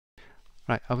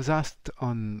Right, I was asked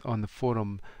on the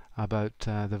forum about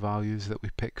the values that we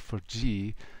pick for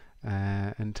G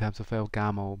in terms of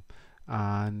ElGamal,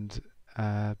 and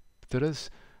uh, there is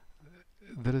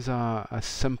a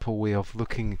simple way of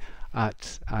looking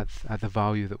at the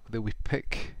value that we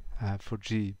pick for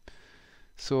G.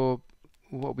 So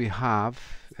what we have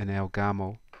in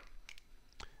ElGamal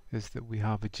is that we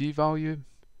have a G value,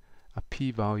 a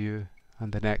P value,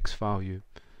 and an X value.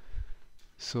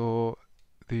 So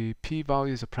the P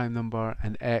value is a prime number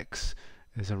and X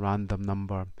is a random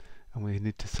number, and we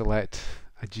need to select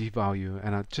a G value,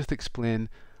 and I'll just explain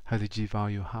how the G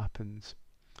value happens.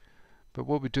 But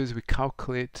what we do is we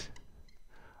calculate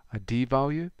a D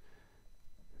value,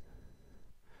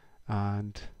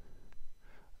 and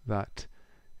that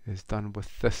is done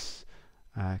with this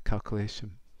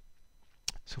calculation.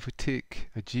 So if we take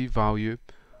a G value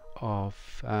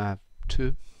of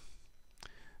 2,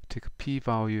 take a P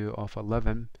value of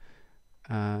 11,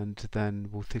 and then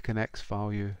we'll take an X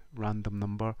value, random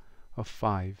number, of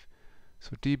 5.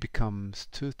 So D becomes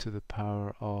 2 to the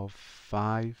power of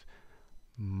 5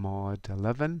 mod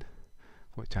 11,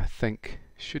 which I think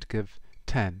should give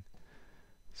 10.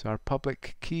 So our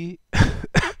public key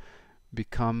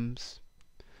becomes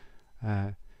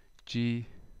G,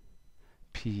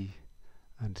 P,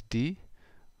 and D,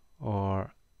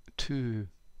 or 2,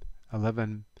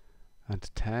 11,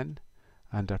 and 10,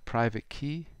 and our private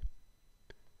key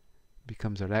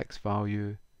becomes our X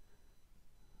value,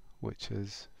 which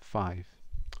is 5.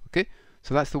 Okay,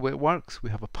 so that's the way it works.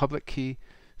 We have a public key,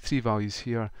 3 values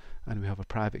here, and we have a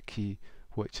private key,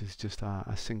 which is just a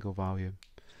single value.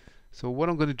 So what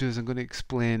I'm going to do is I'm going to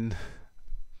explain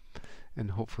in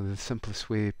hopefully the simplest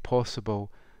way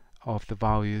possible of the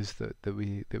values that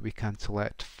we can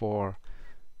select for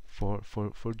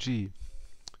G.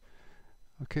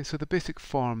 Okay, so the basic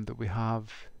form that we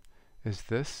have is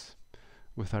this,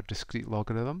 with our discrete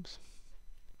logarithms.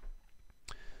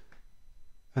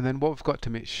 And then what we've got to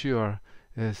make sure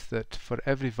is that for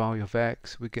every value of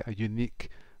x, we get a unique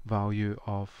value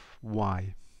of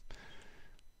y.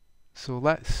 So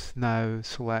let's now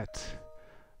select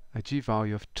a G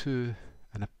value of 2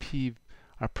 and a P,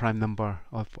 our prime number,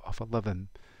 of 11.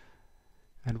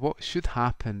 And what should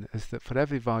happen is that for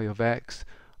every value of x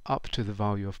up to the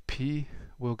value of P,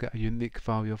 we'll get a unique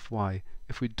value of y.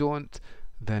 If we don't,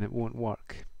 then it won't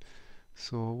work.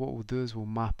 So what we'll do is we'll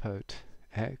map out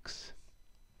x,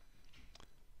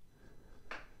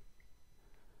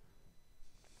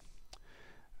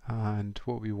 and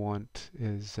what we want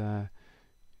is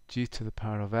G to the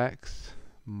power of x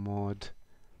mod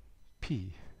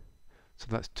P. So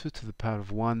that's 2 to the power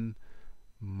of 1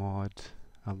 mod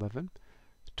 11,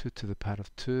 2 to the power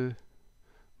of 2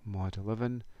 mod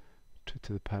 11, 2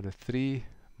 to the power of 3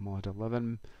 mod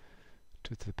 11,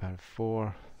 2 to the power of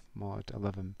 4 mod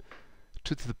 11.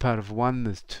 2 to the power of 1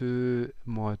 is 2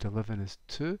 mod 11 is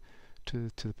 2, 2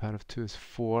 to the power of 2 is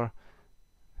 4,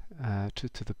 2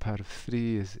 to the power of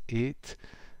 3 is 8,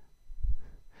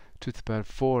 2 to the power of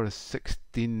 4 is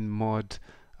 16 mod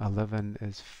 11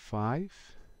 is 5,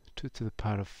 2 to the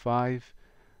power of 5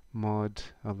 mod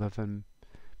 11,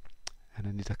 and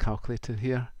I need a calculator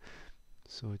here,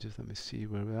 so just let me see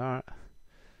where we are.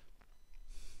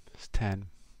 It's 10.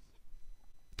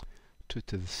 2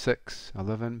 to the 6,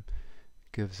 11,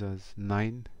 gives us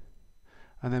 9,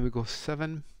 and then we go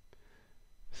 7,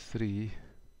 3,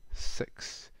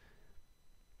 6,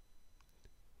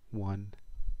 1,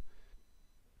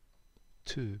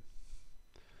 2,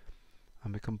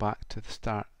 and we come back to the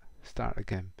start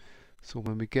again. So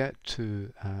when we get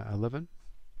to 11,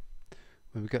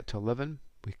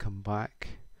 we come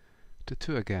back to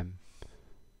 2 again.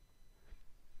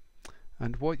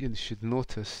 And what you should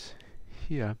notice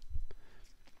here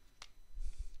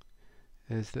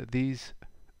is that these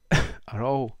are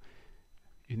all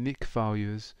unique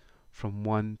values from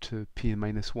 1 to p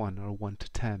minus 1, or 1 to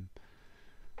 10.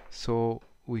 So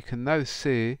we can now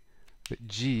say that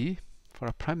G, for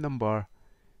a prime number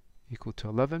equal to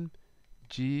 11,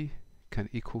 G can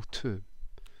equal 2.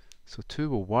 So 2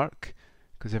 will work,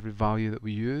 because every value that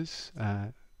we use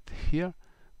here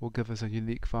will give us a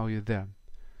unique value there.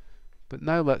 But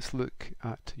now let's look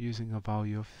at using a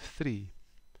value of 3.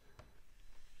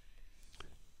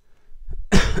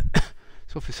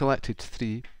 So if we selected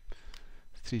 3,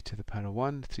 3 to the power of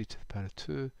 1, 3 to the power of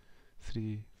 2,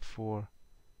 3, 4,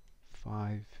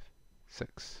 5,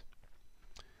 6.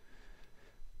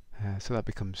 So that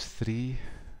becomes 3,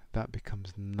 that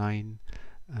becomes 9,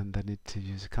 and I need to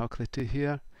use a calculator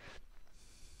here.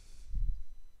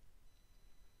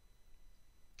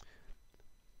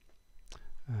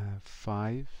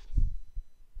 5,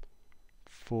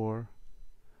 4,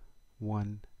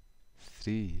 1,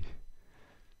 3,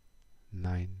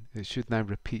 9. It should now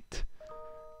repeat,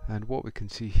 and what we can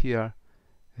see here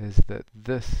is that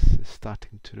this is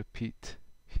starting to repeat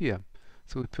here.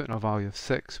 So we put in a value of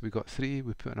 6, we got 3,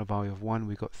 we put in a value of 1,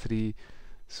 we got 3,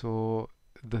 so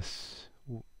this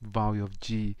value of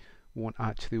g won't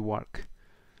actually work.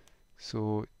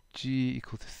 So g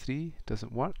equal to 3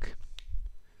 doesn't work.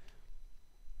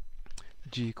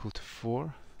 G equal to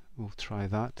 4, we'll try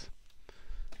that.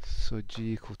 So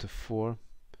g equal to 4,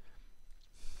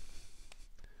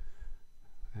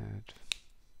 and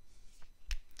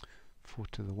 4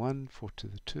 to the 1, 4 to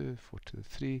the 2, 4 to the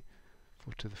 3,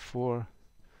 4 to the 4,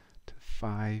 to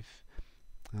 5,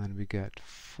 and we get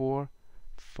 4,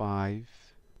 5,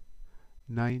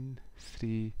 9,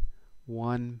 3,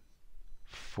 1,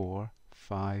 4,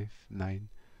 5, 9,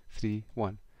 3,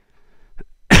 1.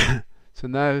 So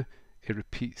now it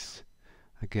repeats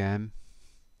again,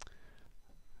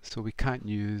 so we can't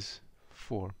use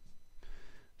 4.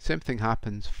 Same thing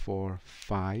happens for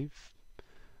 5,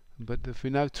 but if we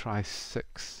now try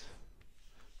 6,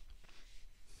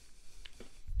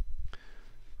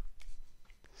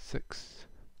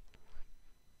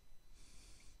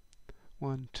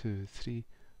 1, 2, 3,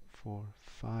 4,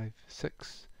 5,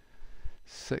 6.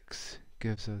 6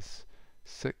 gives us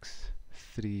 6,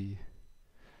 3,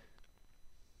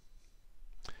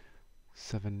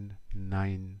 7,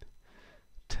 9,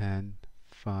 10,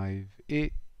 5,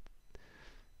 8,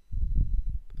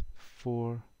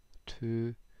 4,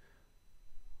 2,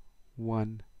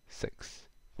 1, 6.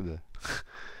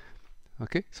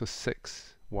 Okay, so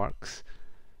 6 works,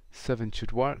 7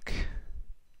 should work,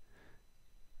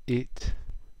 8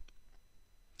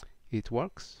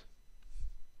 works,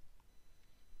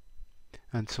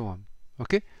 and so on.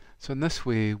 Okay, so in this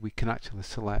way we can actually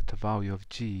select a value of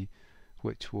g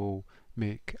which will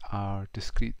make our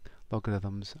discrete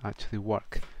logarithms actually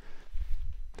work.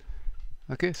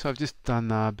 Okay, so I've just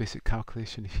done a basic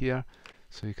calculation here,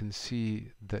 so you can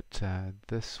see that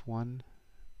this one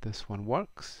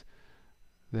works.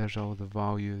 There's all the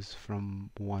values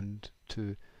from 1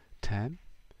 to 10.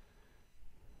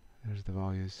 There's the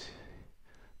values.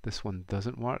 This one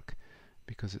doesn't work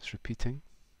because it's repeating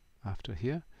after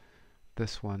here.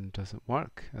 This one doesn't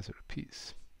work as it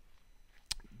repeats.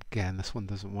 Again, this one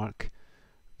doesn't work.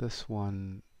 This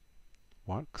one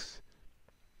works,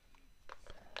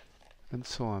 and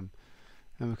so on.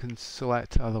 And we can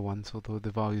select other ones, although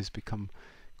the values become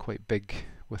quite big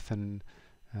within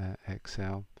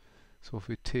Excel. So if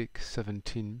we take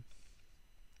 17,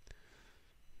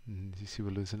 and you see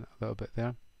we're losing a little bit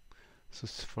there. So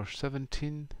for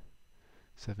 17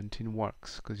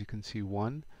 works because you can see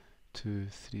 1, 2,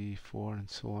 3, 4, and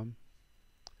so on.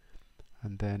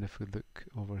 And then if we look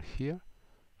over here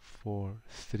for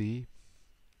 3,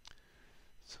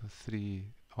 so 3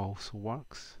 also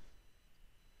works.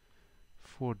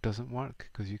 4 doesn't work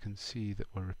because you can see that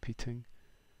we're repeating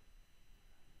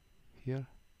here.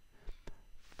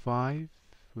 5,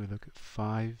 we look at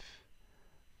 5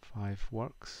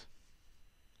 works.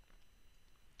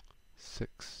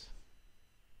 6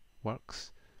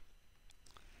 works,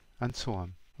 and so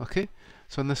on. Okay,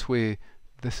 so in this way,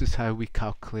 this is how we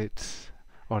calculate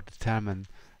or determine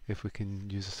if we can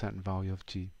use a certain value of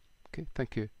g. Okay,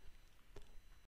 thank you.